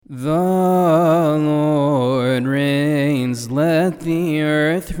The Lord reigns, let the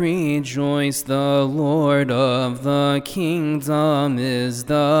earth rejoice. The Lord of the kingdom is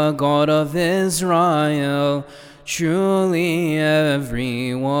the God of Israel. Truly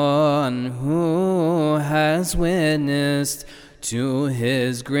everyone who has witnessed to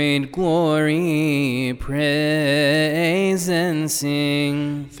his great glory, praise and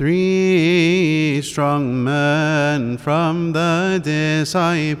sing. 3 strong men from the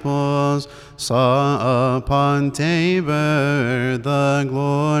disciples saw upon Tabor the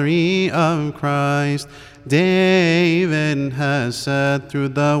glory of Christ. David has said through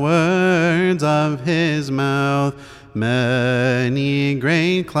the words of his mouth, many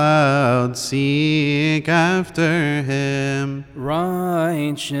great clouds seek after him.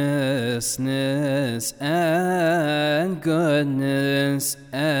 Righteousness and goodness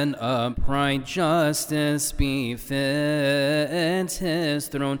and upright justice befit his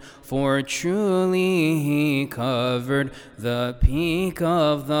throne, for truly he covered the peak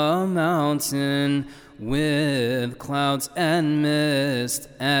of the mountain with clouds and mist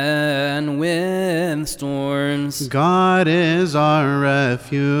and with storms. God is our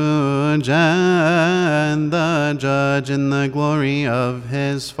refuge and the judge in the glory of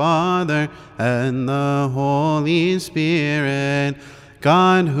his Father and the Holy Spirit.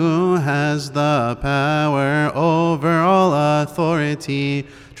 God who has the power over all authority,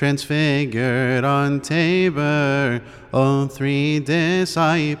 transfigured on Tabor, O 3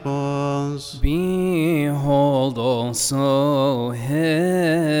 disciples. Behold also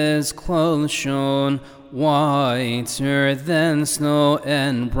his clothes shone whiter than snow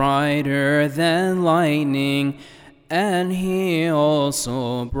and brighter than lightning. And he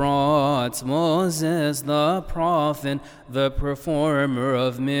also brought Moses the prophet, the performer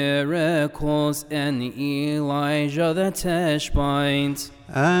of miracles, and Elijah the Tishbite.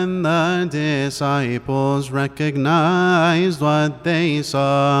 And the disciples recognized what they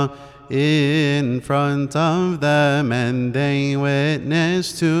saw in front of them, and they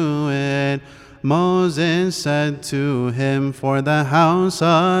witnessed to it. Moses said to him, for the house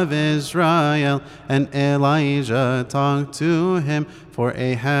of Israel, and Elijah talked to him for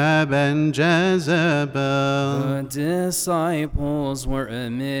Ahab and Jezebel. The disciples were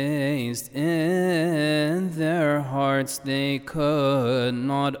amazed in their hearts. They could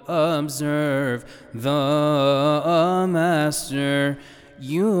not observe the Master.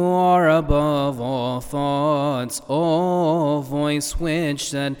 You are above all thoughts, O voice which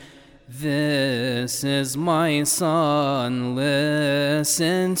said, this is my son,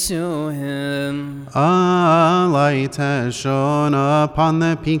 listen to him. A light has shone upon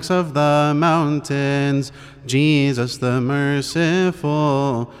the peaks of the mountains, Jesus the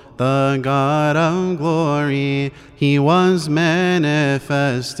merciful, the God of glory. He was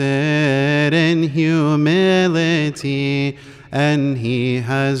manifested in humility, and he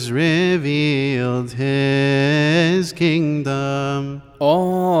has revealed his kingdom.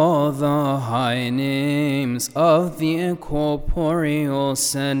 All the high names of the incorporeal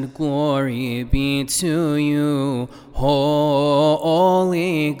send glory be to you,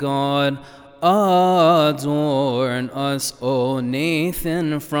 holy God. Adorn us, O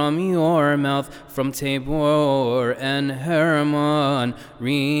Nathan, from your mouth, from Tabor and Hermon,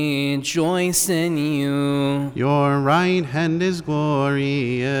 rejoice in you. Your right hand is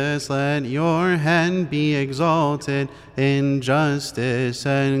glorious, let your hand be exalted in justice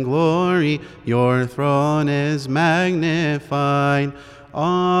and glory. Your throne is magnified.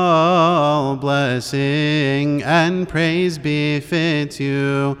 All blessing and praise befit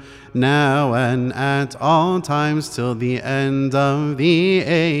you, now and at all times, till the end of the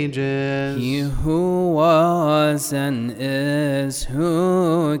ages. He who was and is,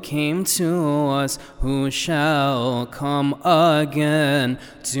 who came to us, who shall come again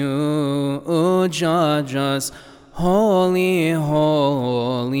to judge us. Holy,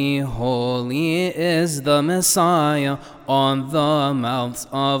 holy, holy is the Messiah. On the mouths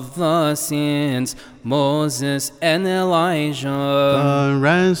of the saints, Moses and Elijah. The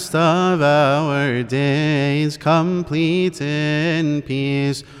rest of our days complete in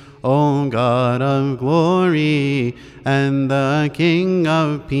peace, O God of glory, and the King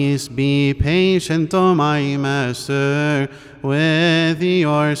of peace. Be patient, O my Master, with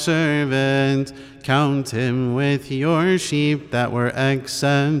your servant. Count him with your sheep that were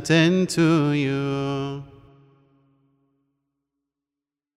accepted to you.